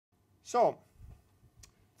So,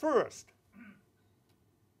 first,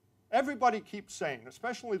 everybody keeps saying,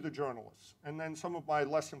 especially the journalists, and then some of my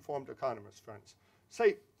less informed economist friends,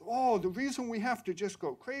 say, oh, the reason we have to just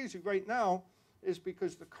go crazy right now is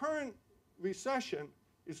because the current recession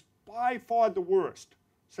is by far the worst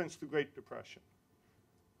since the Great Depression.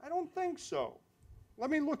 I don't think so. Let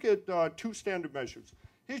me look at two standard measures.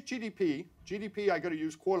 Here's GDP. GDP, I got to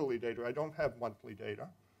use quarterly data. I don't have monthly data.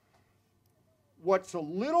 What's a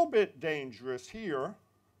little bit dangerous here,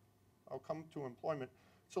 I'll come to employment.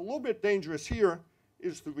 It's a little bit dangerous here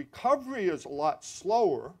is the recovery is a lot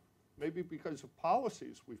slower, maybe because of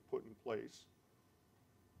policies we've put in place.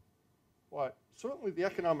 But certainly the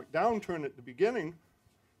economic downturn at the beginning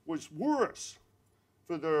was worse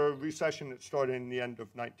for the recession that started in the end of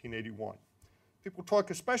 1981. People talk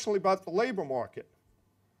especially about the labor market.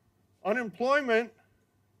 Unemployment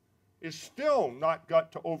is still not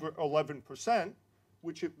got to over 11%,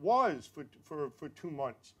 which it was for 2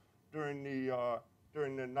 months during the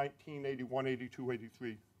 1981, 82,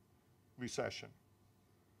 83 recession.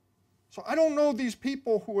 So I don't know these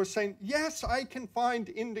people who are saying, yes, I can find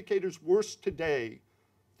indicators worse today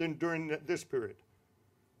than during this period.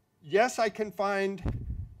 Yes, I can find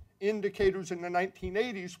indicators in the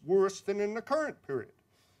 1980s worse than in the current period.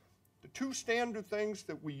 The two standard things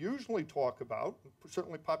that we usually talk about,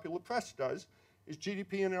 certainly popular press does, is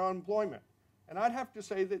GDP and unemployment. And I'd have to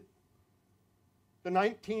say that the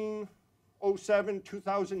 1907,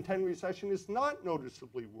 2010 recession is not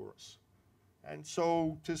noticeably worse. And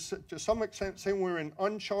so to some extent, saying we're in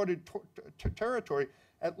uncharted territory,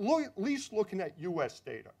 at least looking at US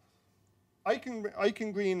data.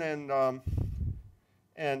 Eichengreen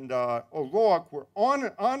and O'Rourke were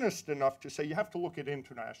honest enough to say you have to look at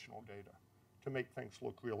international data to make things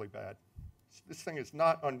look really bad. This thing is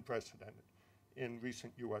not unprecedented in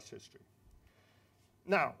recent US history.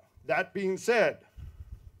 Now, that being said,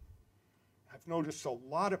 I've noticed a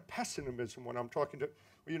lot of pessimism when I'm talking to,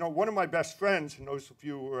 you know, one of my best friends, and those of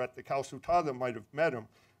you who are at the Calçotada might have met him,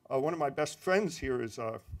 one of my best friends here is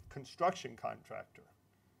a construction contractor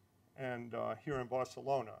and here in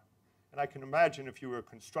Barcelona. And I can imagine if you were a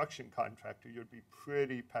construction contractor, you'd be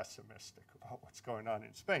pretty pessimistic about what's going on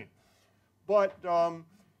in Spain. But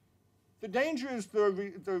the danger is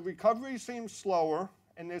the recovery seems slower,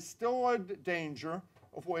 and there's still a danger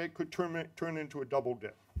of where it could turn into a double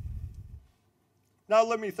dip. Now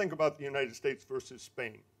let me think about the United States versus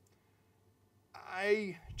Spain.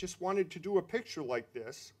 I just wanted to do a picture like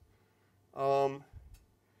this.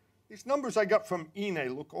 These numbers I got from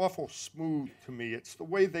INE look awful smooth to me. It's the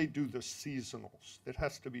way they do the seasonals that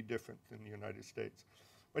has to be different than the United States.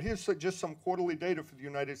 But here's just some quarterly data for the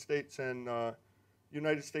United States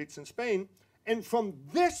and Spain. And from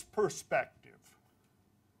this perspective,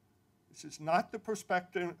 this is not the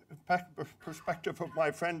perspective of my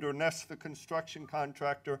friend Ernest, the construction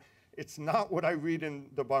contractor. It's not what I read in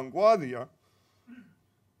the Vanguardia.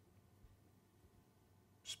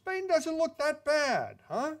 Spain doesn't look that bad,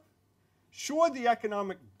 huh? Sure, the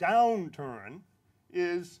economic downturn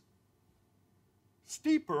is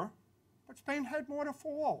steeper, but Spain had more to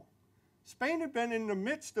fall. Spain had been in the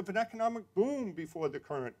midst of an economic boom before the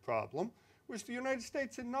current problem, which the United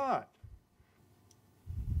States had not.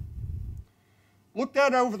 Looked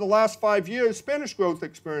at over the last 5 years, Spanish growth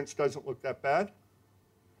experience doesn't look that bad.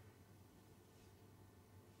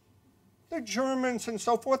 The Germans and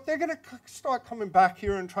so forth, they're going to start coming back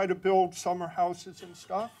here and try to build summer houses and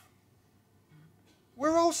stuff.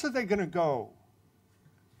 Where else are they going to go?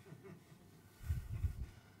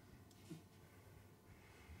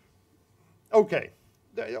 Okay,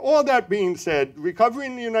 all that being said, recovery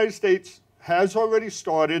in the United States has already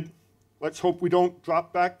started. Let's hope we don't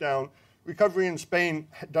drop back down. Recovery in Spain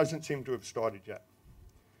doesn't seem to have started yet.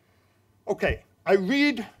 Okay, I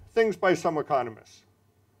read things by some economists.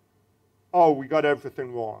 Oh, we got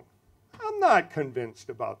everything wrong. I'm not convinced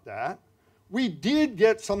about that. We did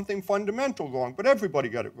get something fundamental wrong, but everybody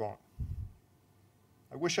got it wrong.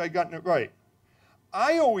 I wish I'd gotten it right.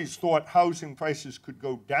 I always thought housing prices could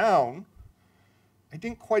go down. I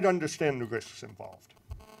didn't quite understand the risks involved.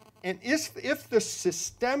 And if the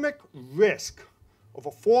systemic risk of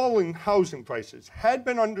a falling housing prices had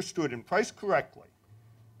been understood and priced correctly,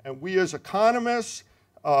 and we as economists,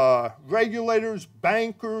 regulators,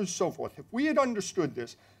 bankers, so forth, if we had understood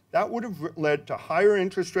this, that would have led to higher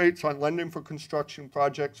interest rates on lending for construction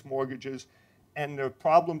projects, mortgages, and the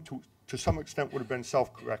problem to some extent would have been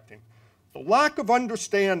self-correcting. The lack of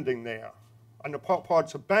understanding there on the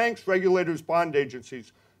parts of banks, regulators, bond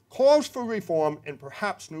agencies calls for reform and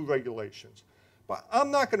perhaps new regulations. But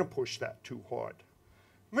I'm not going to push that too hard.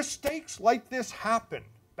 Mistakes like this happen.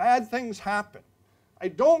 bad things happen. I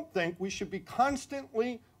don't think we should be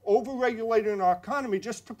constantly over-regulating our economy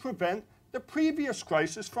just to prevent the previous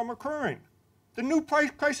crisis from occurring. The new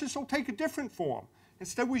crisis will take a different form.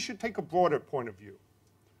 Instead, we should take a broader point of view.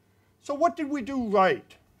 So what did we do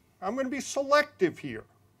right? I'm going to be selective here.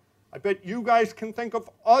 I bet you guys can think of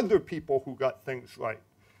other people who got things right.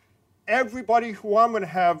 Everybody who I'm going to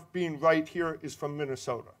have being right here is from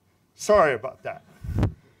Minnesota. Sorry about that.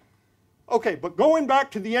 Okay, but going back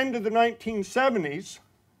to the end of the 1970s,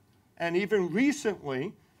 and even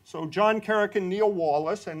recently, so John Kerrick and Neil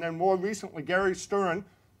Wallace, and then more recently Gary Stern,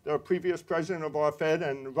 the previous president of our Fed,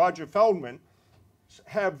 and Roger Feldman,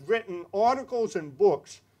 have written articles and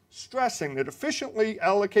books stressing that efficiently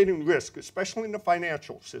allocating risk, especially in the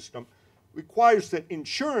financial system, requires that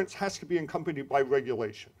insurance has to be accompanied by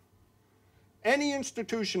regulation. Any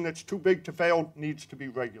institution that's too big to fail needs to be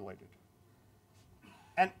regulated.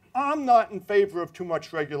 And I'm not in favor of too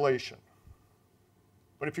much regulation.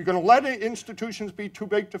 But if you're going to let institutions be too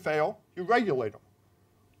big to fail, you regulate them.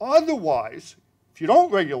 Otherwise, if you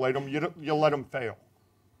don't regulate them, you let them fail.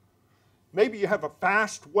 Maybe you have a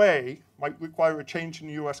fast way, might require a change in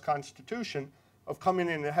the US Constitution, of coming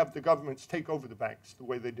in and have the governments take over the banks the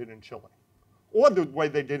way they did in Chile, or the way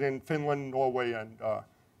they did in Finland, Norway,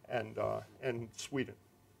 and Sweden.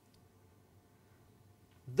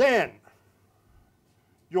 Then,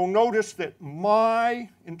 you'll notice that my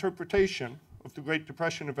interpretation of the Great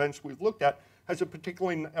Depression events we've looked at has a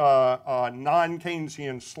particularly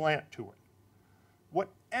non-Keynesian slant to it.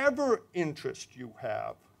 Whatever interest you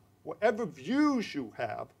have, whatever views you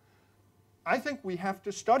have, I think we have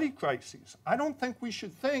to study crises. I don't think we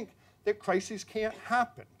should think that crises can't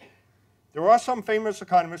happen. There are some famous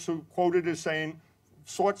economists who quoted as saying,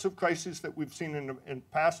 sorts of crises that we've seen in the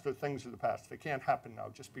past are things of the past. They can't happen now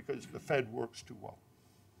just because the Fed works too well.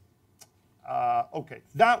 Okay,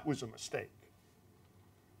 that was a mistake.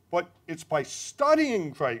 But it's by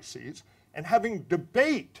studying crises and having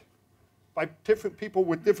debate by different people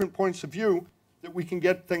with different points of view that we can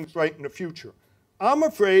get things right in the future. I'm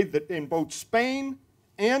afraid that in both Spain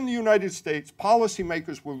and the United States,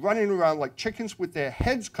 policymakers were running around like chickens with their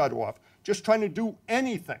heads cut off, just trying to do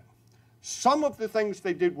anything. Some of the things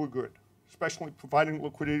they did were good, especially providing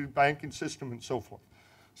liquidity to the banking system and so forth.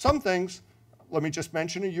 Some things, let me just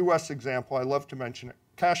mention a US example, I love to mention it.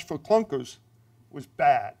 Cash for clunkers was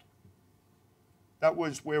bad. That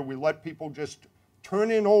was where we let people just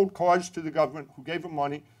turn in old cars to the government who gave them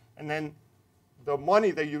money, and then the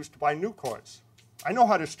money they used to buy new cars. I know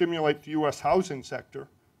how to stimulate the US housing sector,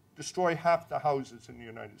 destroy half the houses in the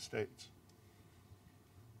United States.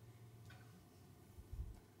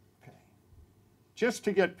 Okay. Just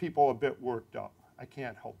to get people a bit worked up, I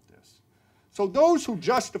can't help this. So those who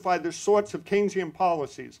justify the sorts of Keynesian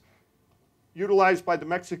policies utilized by the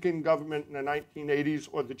Mexican government in the 1980s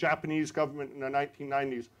or the Japanese government in the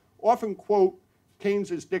 1990s often quote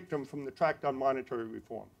Keynes's dictum from the Tract on Monetary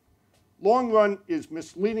Reform. Long run is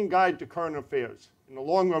misleading guide to current affairs. In the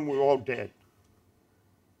long run, we're all dead.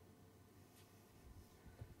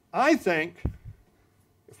 I think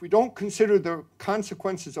if we don't consider the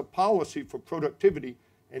consequences of policy for productivity,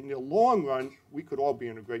 in the long run, we could all be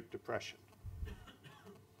in a Great Depression.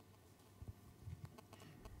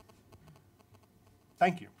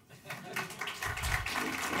 Thank you.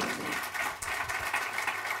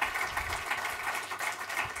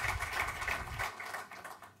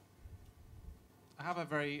 I have a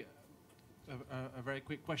very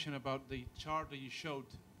quick question about the chart that you showed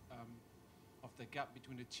of the gap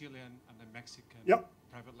between the Chilean and the Mexican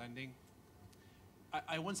private lending.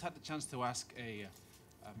 I once had the chance to ask a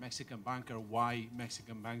Mexican banker why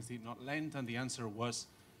Mexican banks did not lend, and the answer was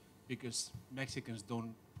because Mexicans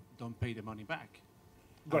don't pay the money back.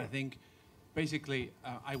 Right. I think basically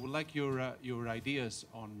I would like your ideas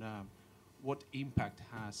on what impact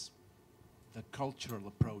has the cultural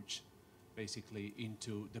approach basically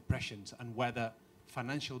into depressions, and whether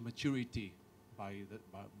financial maturity by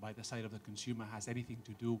the side of the consumer has anything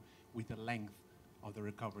to do with the length of the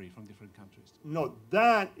recovery from different countries. No,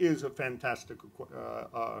 that is a fantastic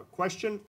question.